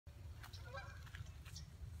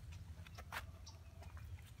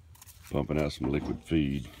pumping out some liquid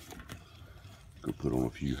feed. Go put on a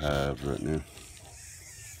few hives right now.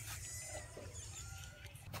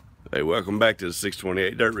 Hey, welcome back to the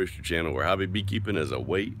 628 Dirt Rooster channel, where hobby beekeeping is a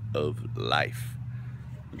way of life.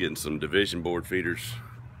 I'm getting some division board feeders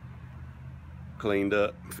cleaned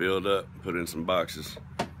up, filled up, put in some boxes.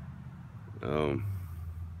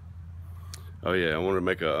 Oh yeah, I want to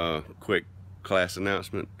make a quick class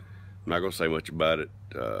announcement. I'm not going to say much about it.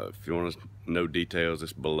 If you want to know details,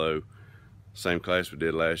 it's below. Same class we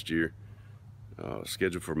did last year.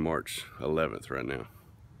 Scheduled for March 11th right now.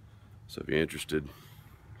 So if you're interested,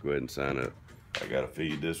 go ahead and sign up. I got to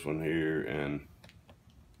feed this one here, and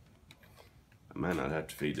I might not have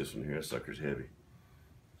to feed this one here. That sucker's heavy.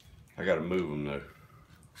 I got to move them though.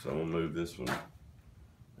 So I'm going to move this one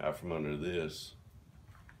out from under this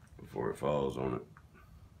before it falls on it.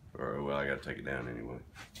 Or, well, I got to take it down anyway.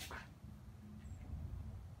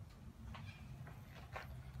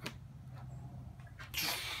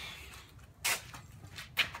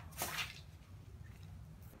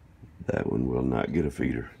 That one will not get a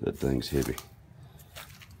feeder. That thing's heavy.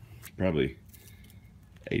 It's probably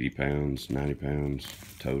 80 pounds, 90 pounds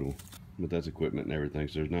total. But that's equipment and everything,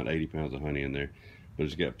 so there's not 80 pounds of honey in there. But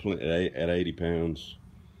it's got plenty, at 80 pounds,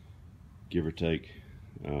 give or take,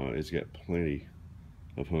 it's got plenty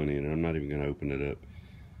of honey in it. I'm not even going to open it up.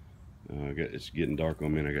 It's getting dark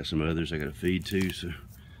on me, and I got some others I got to feed too. So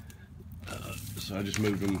I just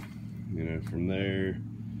moved them, you know, from there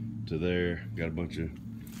to there. Got a bunch of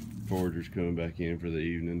foragers coming back in for the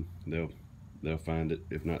evening. They'll find it,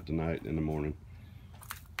 if not tonight, in the morning.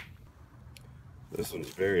 This one's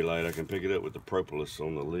very light. I can pick it up with the propolis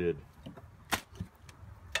on the lid.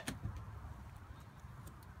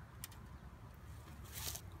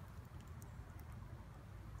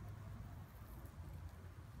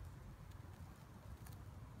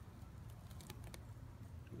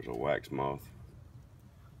 There's a wax moth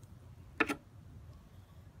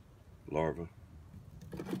larva.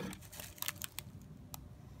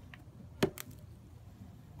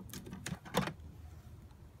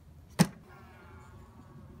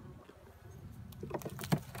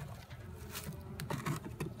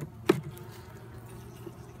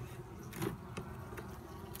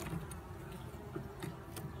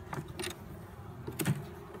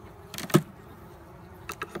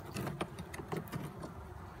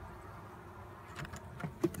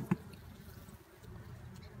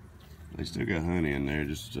 They still got honey in there.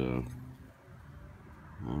 Just I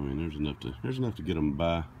mean, there's enough to get them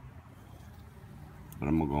by. But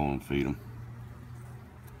I'm gonna go on and feed them.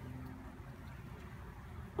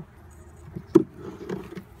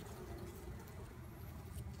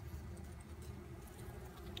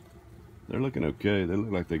 They're looking okay. They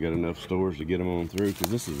look like they got enough stores to get them on through,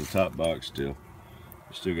 because this is the top box still. You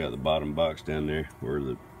still got the bottom box down there where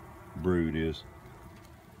the brood is.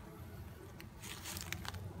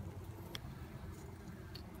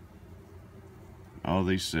 All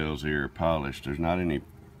these cells here are polished. There's not any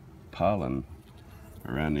pollen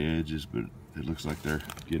around the edges, but it looks like they're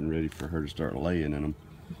getting ready for her to start laying in them.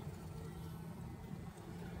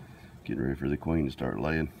 Getting ready for the queen to start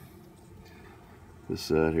laying. This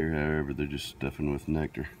side here, however, they're just stuffing with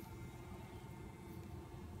nectar.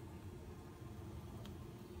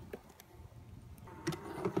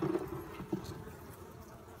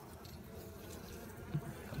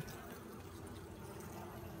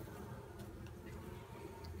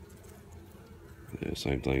 Yeah,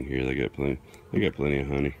 same thing here. They got plenty of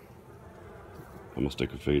honey. I'm gonna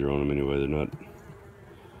stick a feeder on them anyway. They're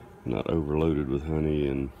not overloaded with honey,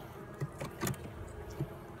 and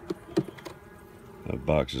that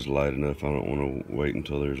box is light enough. I don't want to wait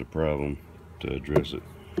until there's a problem to address it.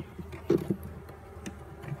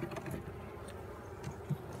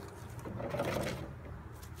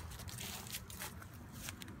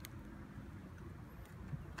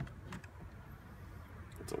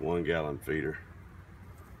 It's a 1 gallon feeder.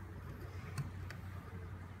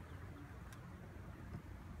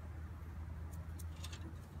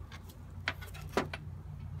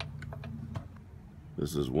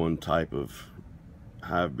 This is one type of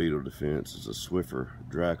hive beetle defense. It's a Swiffer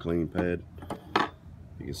dry clean pad.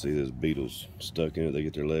 You can see there's beetles stuck in it. They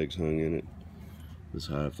get their legs hung in it. This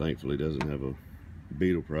hive thankfully doesn't have a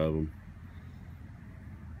beetle problem.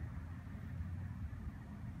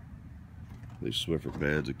 These Swiffer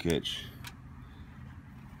pads will catch,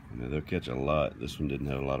 you know, they'll catch a lot. This one didn't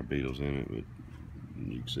have a lot of beetles in it, but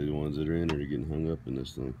you can see the ones that are in there are getting hung up in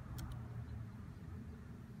this thing.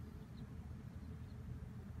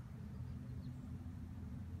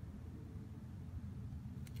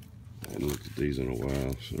 I haven't looked at these in a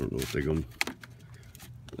while, so I don't know what they're going.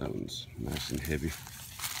 That one's nice and heavy.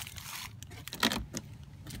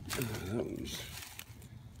 That one's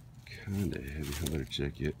kind of heavy. I better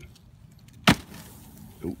check it.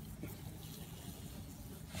 Oh,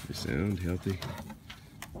 they sound healthy.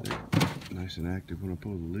 They're nice and active when I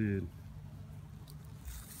pull the lid.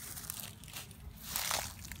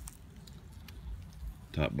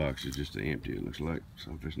 Top box is just empty, it looks like,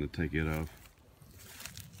 so I'm fixing to take it off.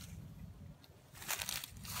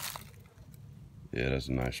 Yeah, that's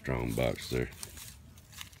a nice strong box there.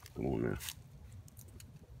 Come on now.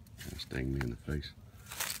 Kind of sting me in the face.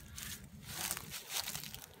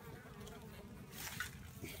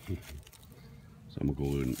 So I'm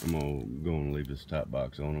gonna go and leave this top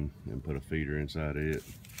box on them and put a feeder inside it.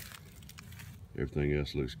 Everything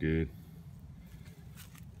else looks good.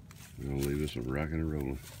 I'm gonna leave this one rocking and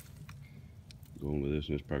rolling. Going with this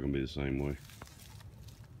one, it's probably gonna be the same way.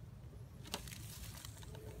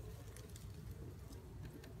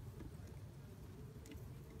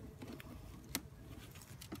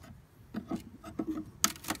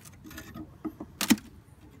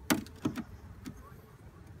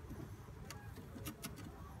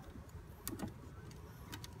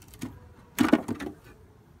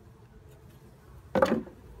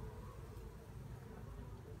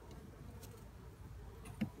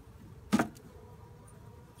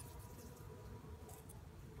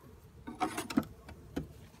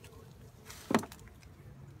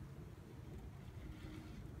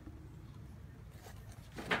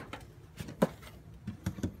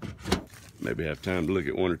 Maybe have time to look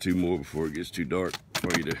at one or two more before it gets too dark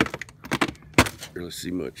for you to really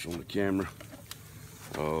see much on the camera.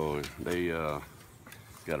 Oh, they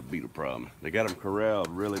got a beetle problem. They got them corralled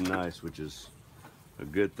really nice, which is a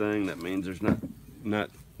good thing. That means there's not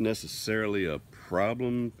necessarily a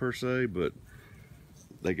problem per se, but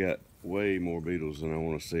they got way more beetles than I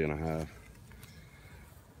want to see in a hive.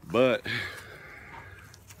 But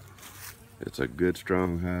it's a good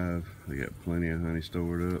strong hive. They got plenty of honey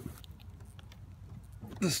stored up.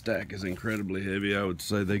 The stack is incredibly heavy. I would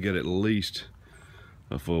say they get at least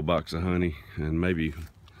a full box of honey and maybe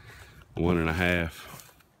 1.5.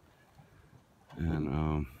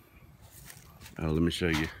 And let me show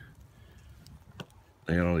you.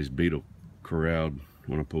 They had all these beetle corralled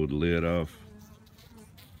when I pulled the lid off.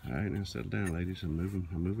 All right, now settle down, ladies. I'm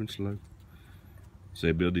moving slow. So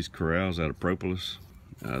they build these corrals out of propolis.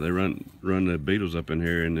 They run the beetles up in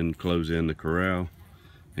here and then close in the corral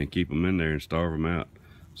and keep them in there and starve them out.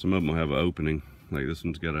 Some of them will have an opening, like this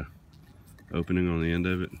one's got a opening on the end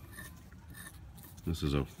of it. This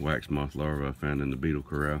is a wax moth larva I found in the beetle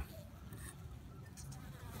corral.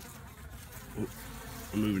 Oh,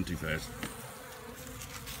 I'm moving too fast.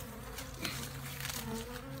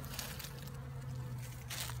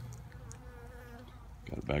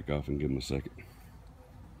 Gotta back off and give them a second.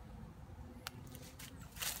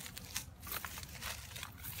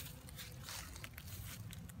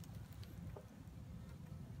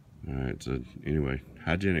 Alright, so anyway,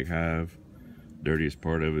 hygienic hive. Dirtiest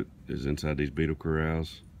part of it is inside these beetle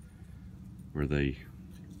corrals where they,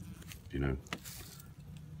 you know,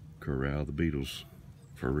 corral the beetles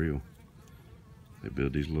for real. They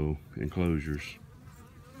build these little enclosures.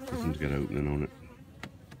 This one's got an opening on it.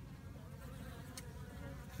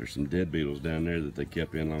 There's some dead beetles down there that they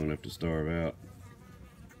kept in long enough to starve out.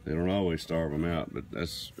 They don't always starve them out, but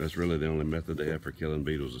that's really the only method they have for killing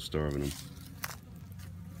beetles, is starving them.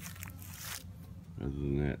 Other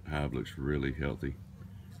than that, hive looks really healthy,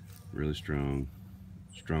 really strong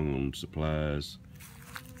on supplies,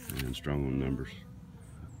 and strong on numbers.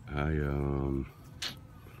 I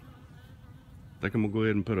think I'm gonna go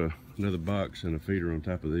ahead and put another box and a feeder on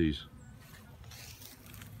top of these.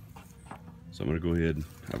 So I'm gonna go ahead,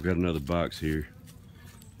 I've got another box here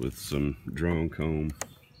with some drawn comb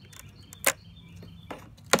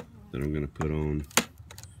that I'm gonna put on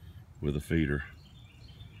with a feeder.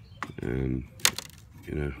 And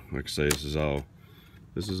you know, like I say, this is all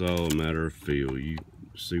a matter of feel. You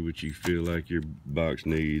see what you feel like your box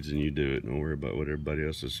needs and you do it. Don't worry about what everybody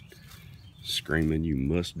else is screaming you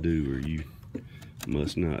must do or you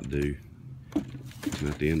must not do. It's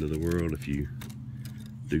not the end of the world if you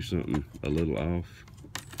do something a little off,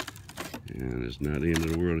 and it's not the end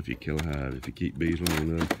of the world if you kill a hive. If you keep bees long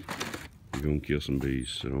enough, you're gonna kill some bees,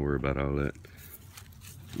 so don't worry about all that.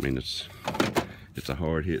 I mean, it's a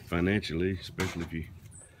hard hit financially, especially if you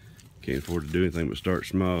can't afford to do anything but start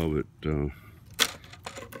small, but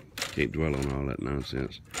can't dwell on all that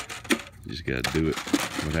nonsense. You just gotta do it.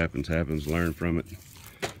 What happens, happens. Learn from it.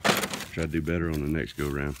 Try to do better on the next go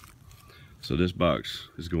round. So this box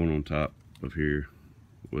is going on top of here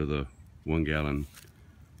with a 1 gallon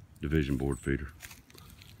division board feeder.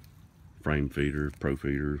 Frame feeder, pro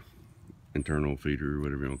feeder, internal feeder or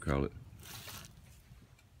whatever you want to call it.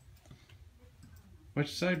 What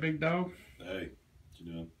you say, big dog? Hey, what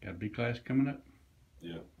you doing? Got a big class coming up?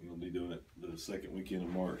 Yeah, we're gonna be doing it the second weekend of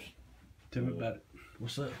March. Tell me about it.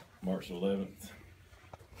 What's up? March 11th.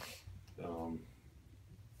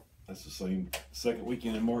 That's the same second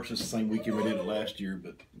weekend in March. It's the same weekend we did it last year,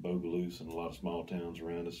 but Bogaloo and a lot of small towns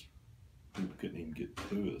around us, people couldn't even get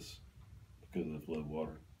to us because of the flood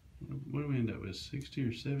water. What did we end up with? 60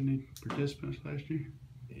 or 70 participants last year?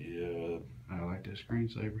 Yeah, I like that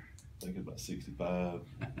screensaver. I think it's about 65.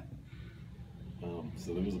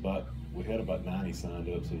 So there was we had about 90 signed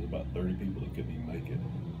up, so there was about 30 people that couldn't even make it.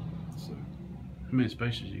 So How many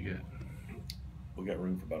spaces you got? we got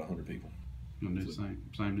room for about 100 people. You gonna do the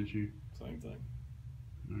same this year? Same thing,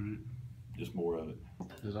 All right. just more of it.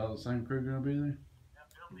 Is all the same crew gonna be there?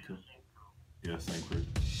 Yeah, same crew.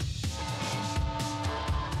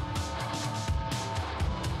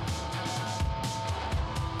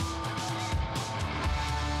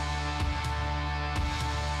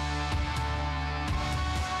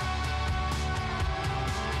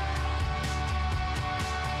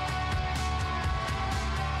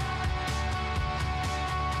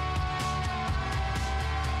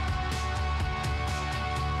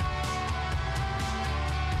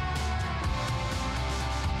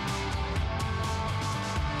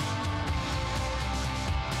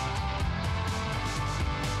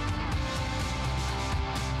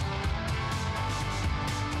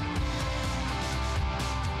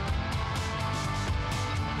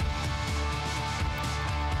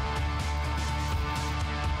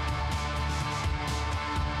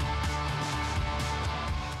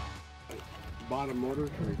 Bottom motor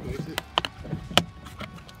to replace it.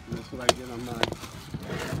 And that's what I did on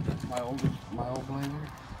my old blazer.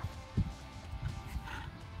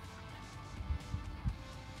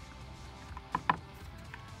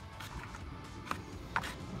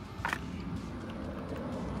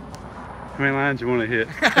 How many lines you want to hit?